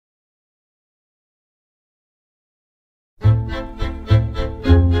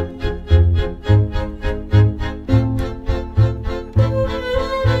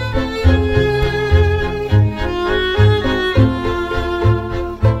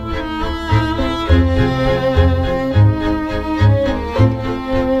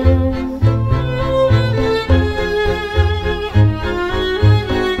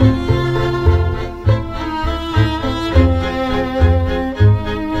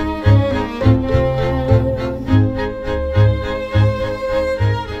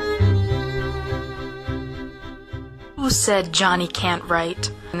said Johnny can't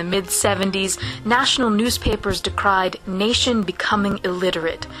write. In the mid-70s, national newspapers decried nation becoming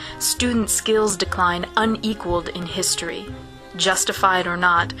illiterate, student skills decline unequaled in history. Justified or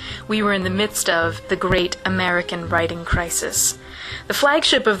not, we were in the midst of the great American writing crisis. The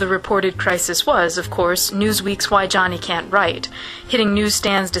flagship of the reported crisis was, of course, Newsweek's Why Johnny Can't Write. Hitting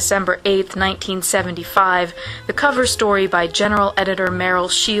newsstands December 8, 1975, the cover story by general editor Merrill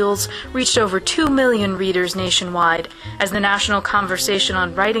Shields reached over 2 million readers nationwide. As the national conversation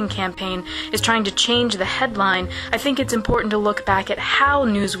on writing campaign is trying to change the headline, I think it's important to look back at how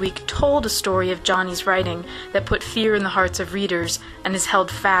Newsweek told a story of Johnny's writing that put fear in the hearts of readers and is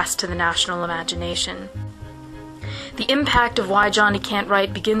held fast to the national imagination. The impact of Why Johnny Can't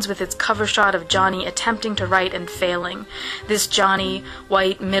Write begins with its cover shot of Johnny attempting to write and failing. This Johnny,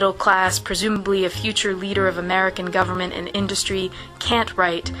 white, middle class, presumably a future leader of American government and industry, can't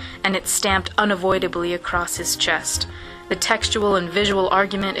write, and it's stamped unavoidably across his chest. The textual and visual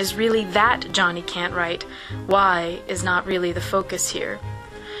argument is really that Johnny can't write. Why is not really the focus here.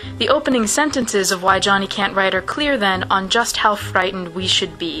 The opening sentences of Why Johnny Can't Write are clear then on just how frightened we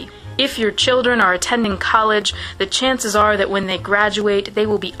should be. If your children are attending college, the chances are that when they graduate, they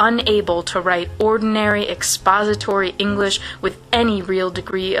will be unable to write ordinary expository English with any real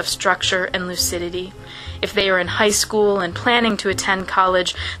degree of structure and lucidity. If they are in high school and planning to attend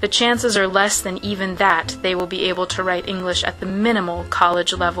college, the chances are less than even that they will be able to write English at the minimal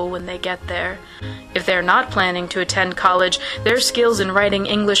college level when they get there. If they're not planning to attend college, their skills in writing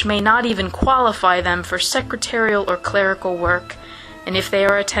English may not even qualify them for secretarial or clerical work. And if they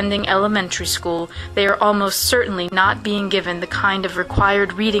are attending elementary school, they are almost certainly not being given the kind of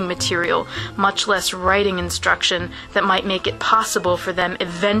required reading material, much less writing instruction, that might make it possible for them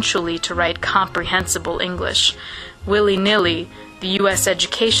eventually to write comprehensible English. Willy-nilly, the U.S.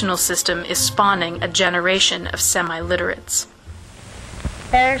 educational system is spawning a generation of semi-literates.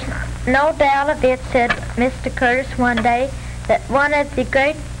 There's no doubt of it, said Mr. Curtis one day, that one of the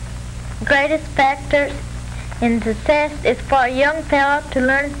greatest factors in success is for a young fellow to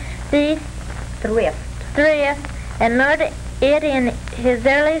learn the thrift and learn it in his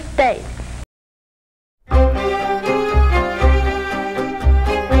early stage.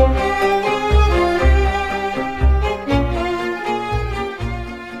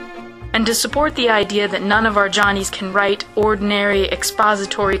 And to support the idea that none of our Johnnies can write ordinary,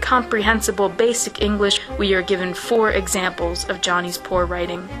 expository, comprehensible, basic English, we are given 4 examples of Johnny's poor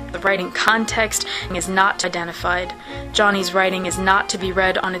writing. The writing context is not identified. Johnny's writing is not to be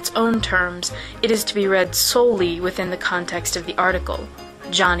read on its own terms. It is to be read solely within the context of the article.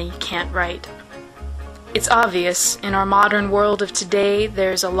 Johnny can't write. It's obvious, in our modern world of today,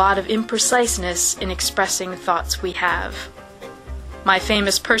 there's a lot of impreciseness in expressing thoughts we have. My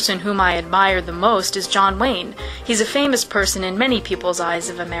famous person whom I admire the most is John Wayne. He's a famous person in many people's eyes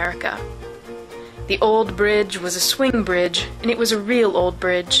of America. The old bridge was a swing bridge, and it was a real old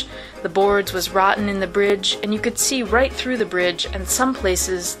bridge. The boards was rotten in the bridge, and you could see right through the bridge, and some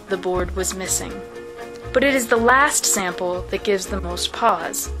places the board was missing. But it is the last sample that gives the most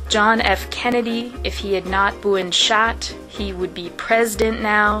pause. John F. Kennedy, if he had not been shot, he would be president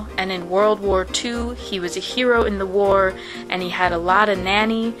now, and in World War II, he was a hero in the war, and he had a lot of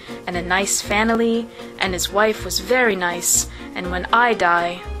nanny, and a nice family, and his wife was very nice, and when I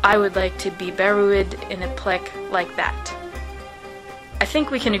die, I would like to be buried in a plaque like that. I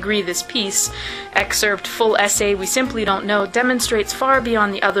think we can agree this piece, excerpt, full essay, we simply don't know, demonstrates far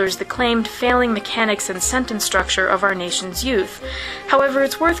beyond the others the claimed failing mechanics and sentence structure of our nation's youth. However,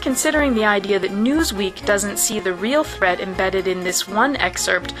 it's worth considering the idea that Newsweek doesn't see the real threat embedded in this one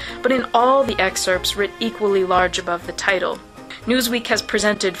excerpt, but in all the excerpts writ equally large above the title. Newsweek has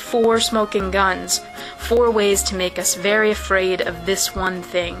presented 4 smoking guns, 4 ways to make us very afraid of this one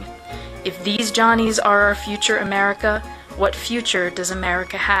thing. If these Johnnies are our future America, what future does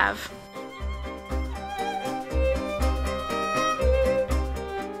America have?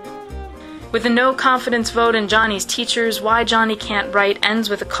 With a no-confidence vote in Johnny's teachers, Why Johnny Can't Write ends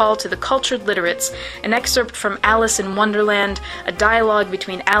with a call to the cultured literates, an excerpt from Alice in Wonderland, a dialogue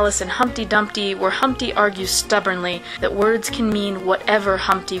between Alice and Humpty Dumpty, where Humpty argues stubbornly that words can mean whatever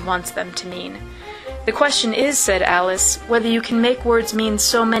Humpty wants them to mean. The question is, said Alice, whether you can make words mean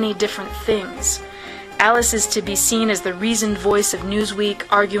so many different things. Alice is to be seen as the reasoned voice of Newsweek,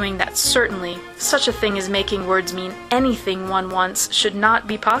 arguing that certainly such a thing as making words mean anything one wants should not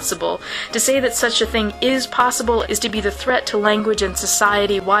be possible. To say that such a thing is possible is to be the threat to language and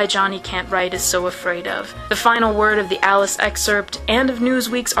society Why Johnny Can't Write is so afraid of. The final word of the Alice excerpt, and of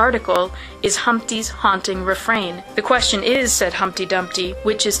Newsweek's article, is Humpty's haunting refrain. The question is, said Humpty Dumpty,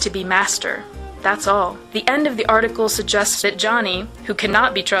 which is to be master? That's all. The end of the article suggests that Johnny, who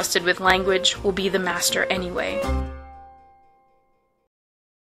cannot be trusted with language, will be the master anyway.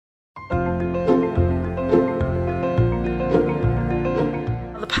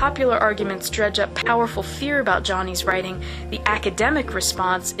 Popular arguments dredge up powerful fear about Johnny's writing, the academic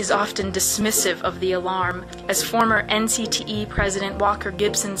response is often dismissive of the alarm. As former NCTE President Walker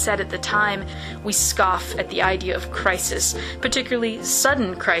Gibson said at the time, we scoff at the idea of crisis, particularly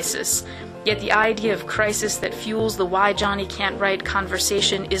sudden crisis. Yet the idea of crisis that fuels the Why Johnny Can't Write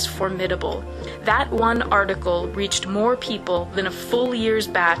conversation is formidable. That one article reached more people than a full year's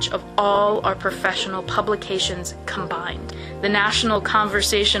batch of all our professional publications combined. The national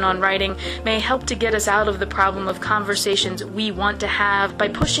conversation on writing may help to get us out of the problem of conversations we want to have by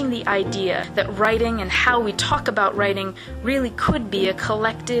pushing the idea that writing and how we talk about writing really could be a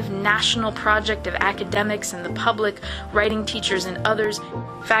collective national project of academics and the public, writing teachers and others.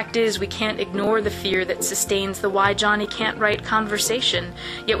 Fact is, we can't ignore the fear that sustains the Why Johnny Can't Write conversation,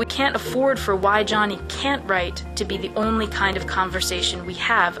 yet we can't afford for Why Johnny Can't Write to be the only kind of conversation we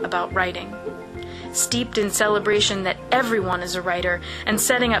have about writing. Steeped in celebration that everyone is a writer and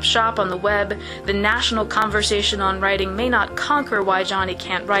setting up shop on the web, the national conversation on writing may not conquer Why Johnny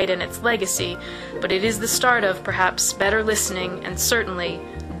Can't Write and its legacy, but it is the start of perhaps better listening and certainly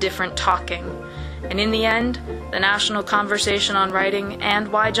different talking. And in the end, the national conversation on writing and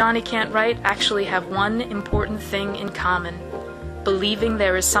Why Johnny Can't Write actually have one important thing in common: believing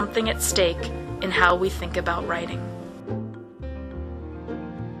there is something at stake in how we think about writing.